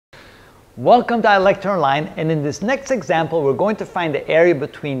Welcome to iLectureOnline, and in this next example we're going to find the area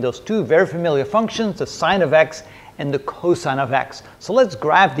between those two very familiar functions, the sine of x and the cosine of x. So let's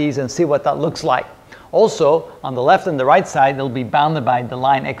graph these and see what that looks like. Also, on the left and the right side, they'll be bounded by the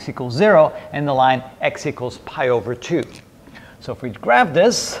line x equals 0 and the line x equals pi over 2. So if we graph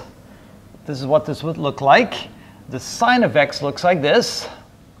this, this is what this would look like. The sine of x looks like this,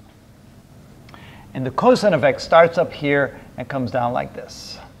 and the cosine of x starts up here and comes down like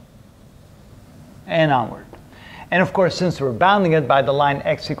this, and onward. And of course, since we're bounding it by the line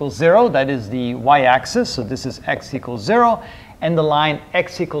x equals 0, that is the y-axis, so this is x equals 0, and the line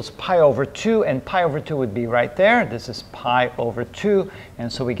x equals pi over 2, and pi over 2 would be right there. This is pi over 2,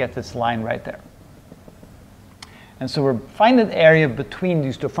 and so we get this line right there. And so we're finding the area between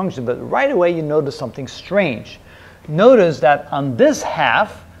these two functions, but right away you notice something strange. Notice that on this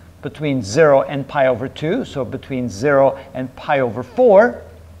half, between 0 and pi over 2, so between 0 and pi over 4,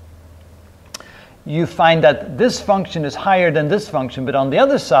 you find that this function is higher than this function, but on the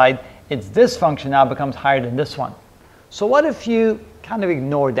other side, it's this function now becomes higher than this one. So what if you kind of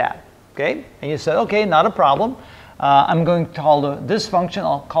ignore that, okay? And you said, okay, not a problem. I'm going to call this function,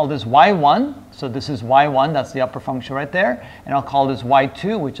 I'll call this y1. So this is y1, that's the upper function right there. And I'll call this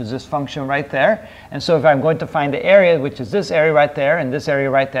y2, which is this function right there. And so if I'm going to find the area, which is this area right there and this area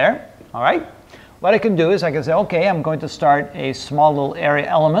right there, all right? What I can do is I can say, okay, I'm going to start a small little area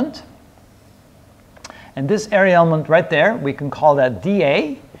element. And this area element right there, we can call that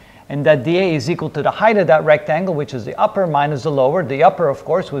dA. And that dA is equal to the height of that rectangle, which is the upper minus the lower. The upper, of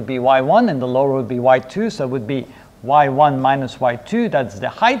course, would be y1, and the lower would be y2. So it would be y1 minus y2, that's the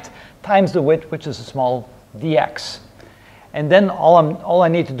height, times the width, which is a small dx. And then all I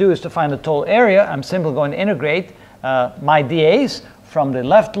need to do is to find the total area. I'm simply going to integrate my dAs from the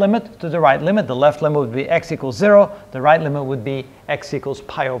left limit to the right limit. The left limit would be x equals 0. The right limit would be x equals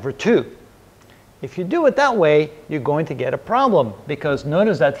pi over 2. If you do it that way, you're going to get a problem, because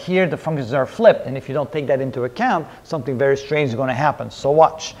notice that here the functions are flipped, and if you don't take that into account, something very strange is going to happen. So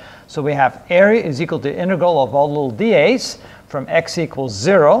watch. So we have area is equal to the integral of all little dAs from x equals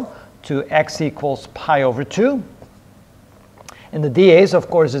 0 to x equals pi over 2. And the dAs, of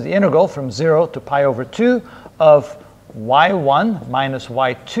course, is the integral from 0 to pi over 2 of y1 minus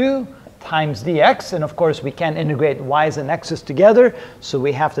y2 times dx, and of course we can't integrate y's and x's together, so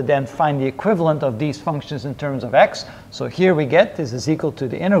we have to then find the equivalent of these functions in terms of x. So here we get this is equal to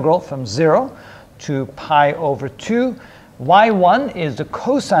the integral from 0 to pi over 2. y1 is the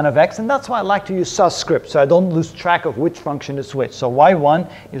cosine of x, and that's why I like to use subscript, so I don't lose track of which function is which. So y1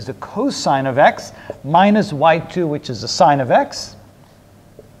 is the cosine of x minus y2, which is the sine of x,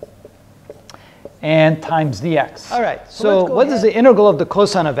 and times dx. All right, so what is the integral of the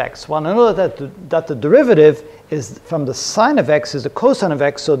cosine of x? Well, I know that the derivative is from the sine of x is the cosine of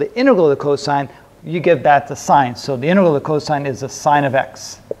x, so the integral of the cosine, you give that the sine. So the integral of the cosine is the sine of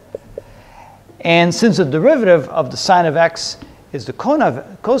x. And since the derivative of the sine of x is the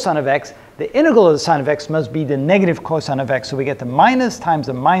cosine of x, the integral of the sine of x must be the negative cosine of x. So we get the minus times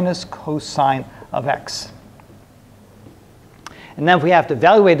the minus cosine of x. And then we have to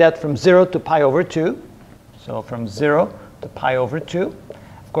evaluate that from 0 to pi over 2. So from 0 to pi over 2.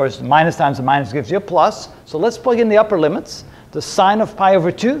 Of course, minus times the minus gives you a plus. So let's plug in the upper limits. The sine of pi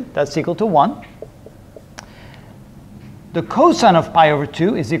over 2, that's equal to 1. The cosine of pi over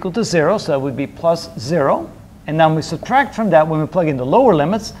 2 is equal to 0, so that would be plus 0. And then we subtract from that when we plug in the lower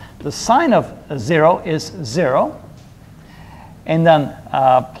limits. The sine of 0 is 0. And then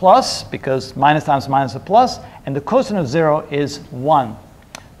plus, because minus times minus is a plus, and the cosine of 0 is 1.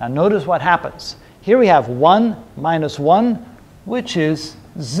 Now notice what happens. Here we have 1 minus 1, which is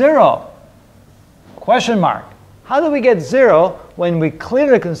 0. Question mark. How do we get 0 when we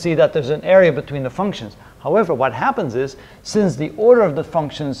clearly can see that there's an area between the functions? However, what happens is, since the order of the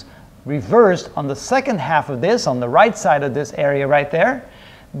functions reversed on the second half of this, on the right side of this area right there,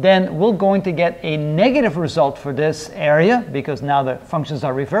 then we're going to get a negative result for this area, because now the functions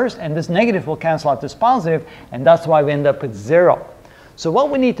are reversed, and this negative will cancel out this positive, and that's why we end up with 0. So what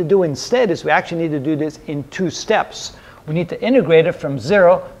we need to do instead is we actually need to do this in 2 steps. We need to integrate it from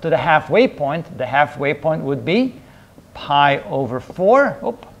 0 to the halfway point. The halfway point would be pi over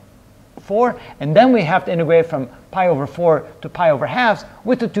 4, 4, and then we have to integrate from pi over 4 to pi over halves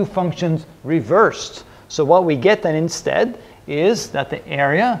with the 2 functions reversed. So what we get then instead is that the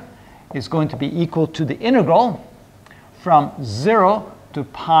area is going to be equal to the integral from 0 to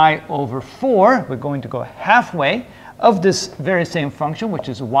pi over 4. We're going to go halfway of this very same function, which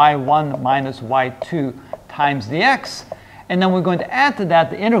is y1 minus y2 times dx. And then we're going to add to that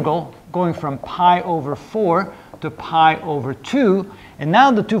the integral going from pi over 4 to pi over 2. And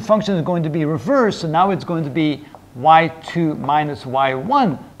now the two functions are going to be reversed, so now it's going to be y2 minus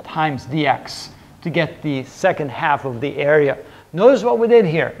y1 times dx to get the second half of the area. Notice what we did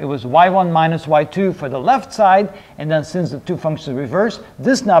here. It was y1 minus y2 for the left side, and then since the two functions are reversed,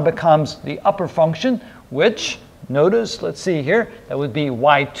 this now becomes the upper function, which, notice, let's see here, that would be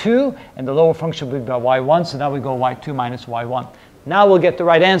y2, and the lower function would be y1, so now we go y2 minus y1. Now we'll get the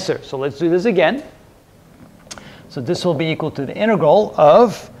right answer. So let's do this again. So this will be equal to the integral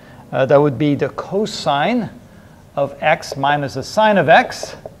of, that would be the cosine of x minus the sine of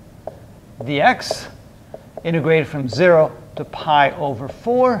x dx, integrated from 0 to pi over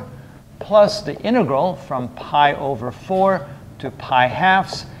 4, plus the integral from pi over 4 to pi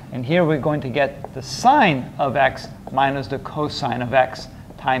halves. And here we're going to get the sine of x minus the cosine of x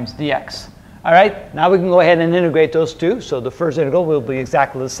times dx. All right, now we can go ahead and integrate those two. So the first integral will be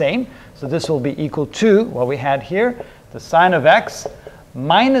exactly the same. So this will be equal to what we had here, the sine of x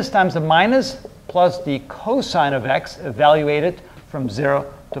minus times the minus plus the cosine of x evaluated from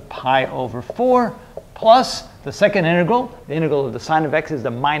 0 to pi over 4 plus the second integral. The integral of the sine of x is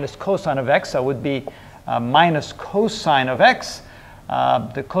the minus cosine of x. So it would be minus cosine of x.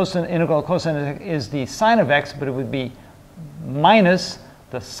 The cosine integral of cosine is the sine of x, but it would be minus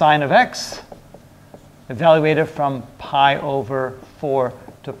the sine of x evaluated from pi over 4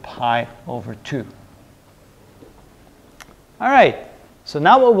 to pi over 2. All right, so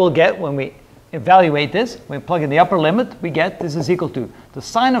now what we'll get when we evaluate this, when we plug in the upper limit, we get this is equal to the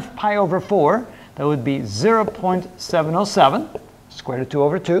sine of pi over 4, that would be 0.707, square root of 2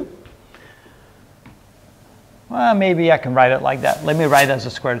 over 2. Well, maybe I can write it like that. Let me write it as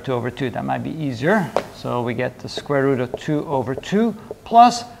a square root of 2 over 2. That might be easier. So we get the square root of 2 over 2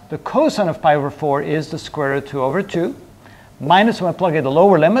 plus the cosine of pi over 4 is the square root of 2 over 2. Minus when I plug in the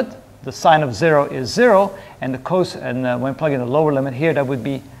lower limit, the sine of 0 is 0. And when I plug in the lower limit here, that would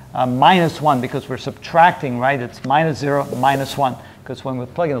be minus 1 because we're subtracting, right? It's minus 0, minus 1. Because when we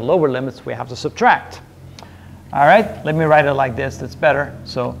plug in the lower limits, we have to subtract. All right, let me write it like this. That's better.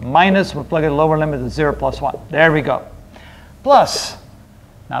 So minus, we'll plug in the lower limit is 0 plus 1. There we go. Plus,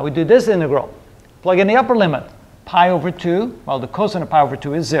 now we do this integral. Plug in the upper limit. Pi over 2, well, the cosine of pi over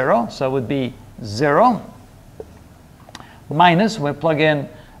 2 is 0, so it would be 0. Minus, when we plug in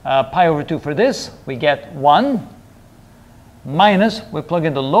pi over 2 for this, we get 1. Minus, we plug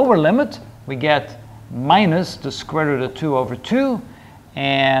in the lower limit, we get minus the square root of 2 over 2.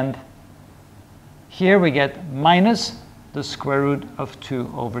 And here we get minus the square root of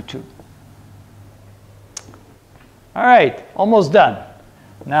 2 over 2. All right, almost done.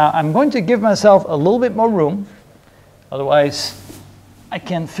 Now I'm going to give myself a little bit more room. Otherwise, I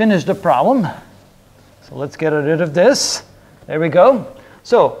can't finish the problem. So let's get rid of this. There we go.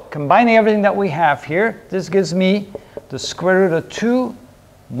 So combining everything that we have here, this gives me the square root of 2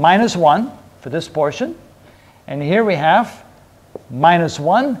 minus 1 for this portion. And here we have minus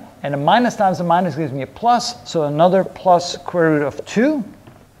 1. And a minus times a minus gives me a plus. So another plus square root of 2.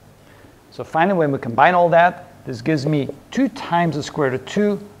 So finally, when we combine all that, this gives me 2 times the square root of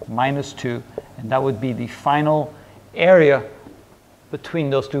 2 minus 2. And that would be the final area between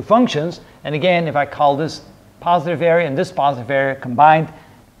those two functions. And again, if I call this positive area and this positive area combined,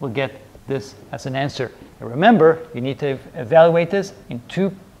 we'll get this as an answer. And remember, you need to evaluate this in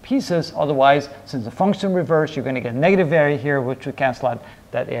 2 pieces. Otherwise, since the function reversed, you're going to get a negative area here, which will cancel out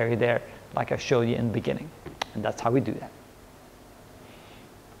that area there, like I showed you in the beginning. And that's how we do that.